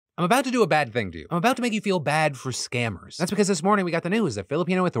I'm about to do a bad thing to you. I'm about to make you feel bad for scammers. That's because this morning we got the news that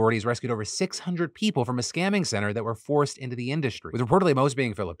Filipino authorities rescued over 600 people from a scamming center that were forced into the industry, with reportedly most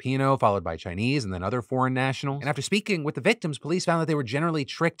being Filipino, followed by Chinese, and then other foreign nationals. And after speaking with the victims, police found that they were generally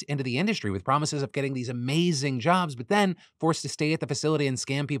tricked into the industry with promises of getting these amazing jobs, but then forced to stay at the facility and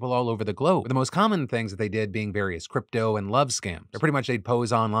scam people all over the globe. With the most common things that they did being various crypto and love scams. They're pretty much they'd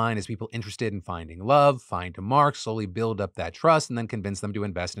pose online as people interested in finding love, find a mark, slowly build up that trust, and then convince them to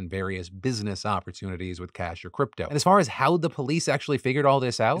invest in various business opportunities with cash or crypto. And as far as how the police actually figured all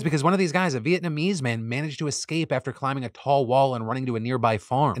this out, it's because one of these guys, a Vietnamese man, managed to escape after climbing a tall wall and running to a nearby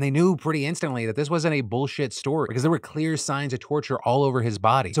farm. And they knew pretty instantly that this wasn't a bullshit story because there were clear signs of torture all over his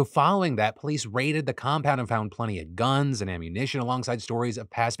body. So following that, police raided the compound and found plenty of guns and ammunition alongside stories of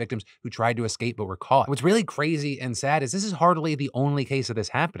past victims who tried to escape but were caught. What's really crazy and sad is this is hardly the only case of this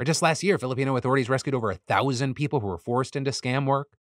happening. Just last year, Filipino authorities rescued over 1,000 people who were forced into scam work.